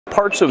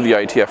parts of the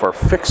IETF are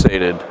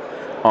fixated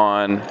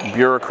on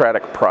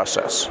bureaucratic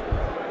process,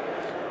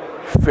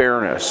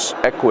 fairness,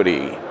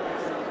 equity.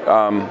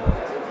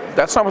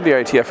 That's not what the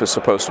IETF is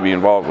supposed to be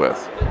involved with.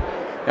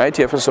 The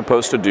IETF is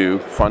supposed to do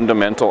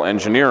fundamental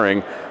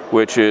engineering,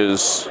 which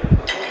is,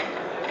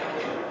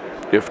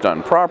 if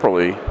done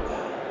properly,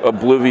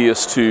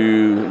 oblivious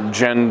to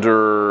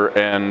gender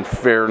and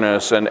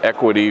fairness and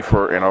equity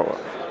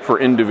for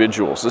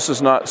individuals. This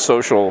is not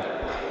social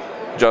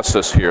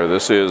justice here.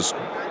 This is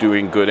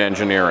doing good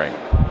engineering.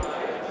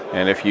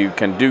 And if you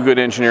can do good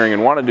engineering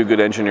and want to do good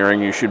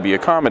engineering, you should be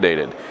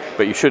accommodated.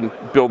 But you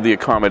shouldn't build the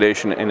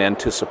accommodation in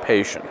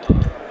anticipation.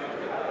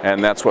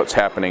 And that's what's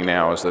happening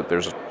now, is that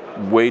there's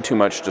way too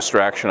much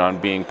distraction on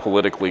being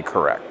politically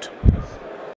correct.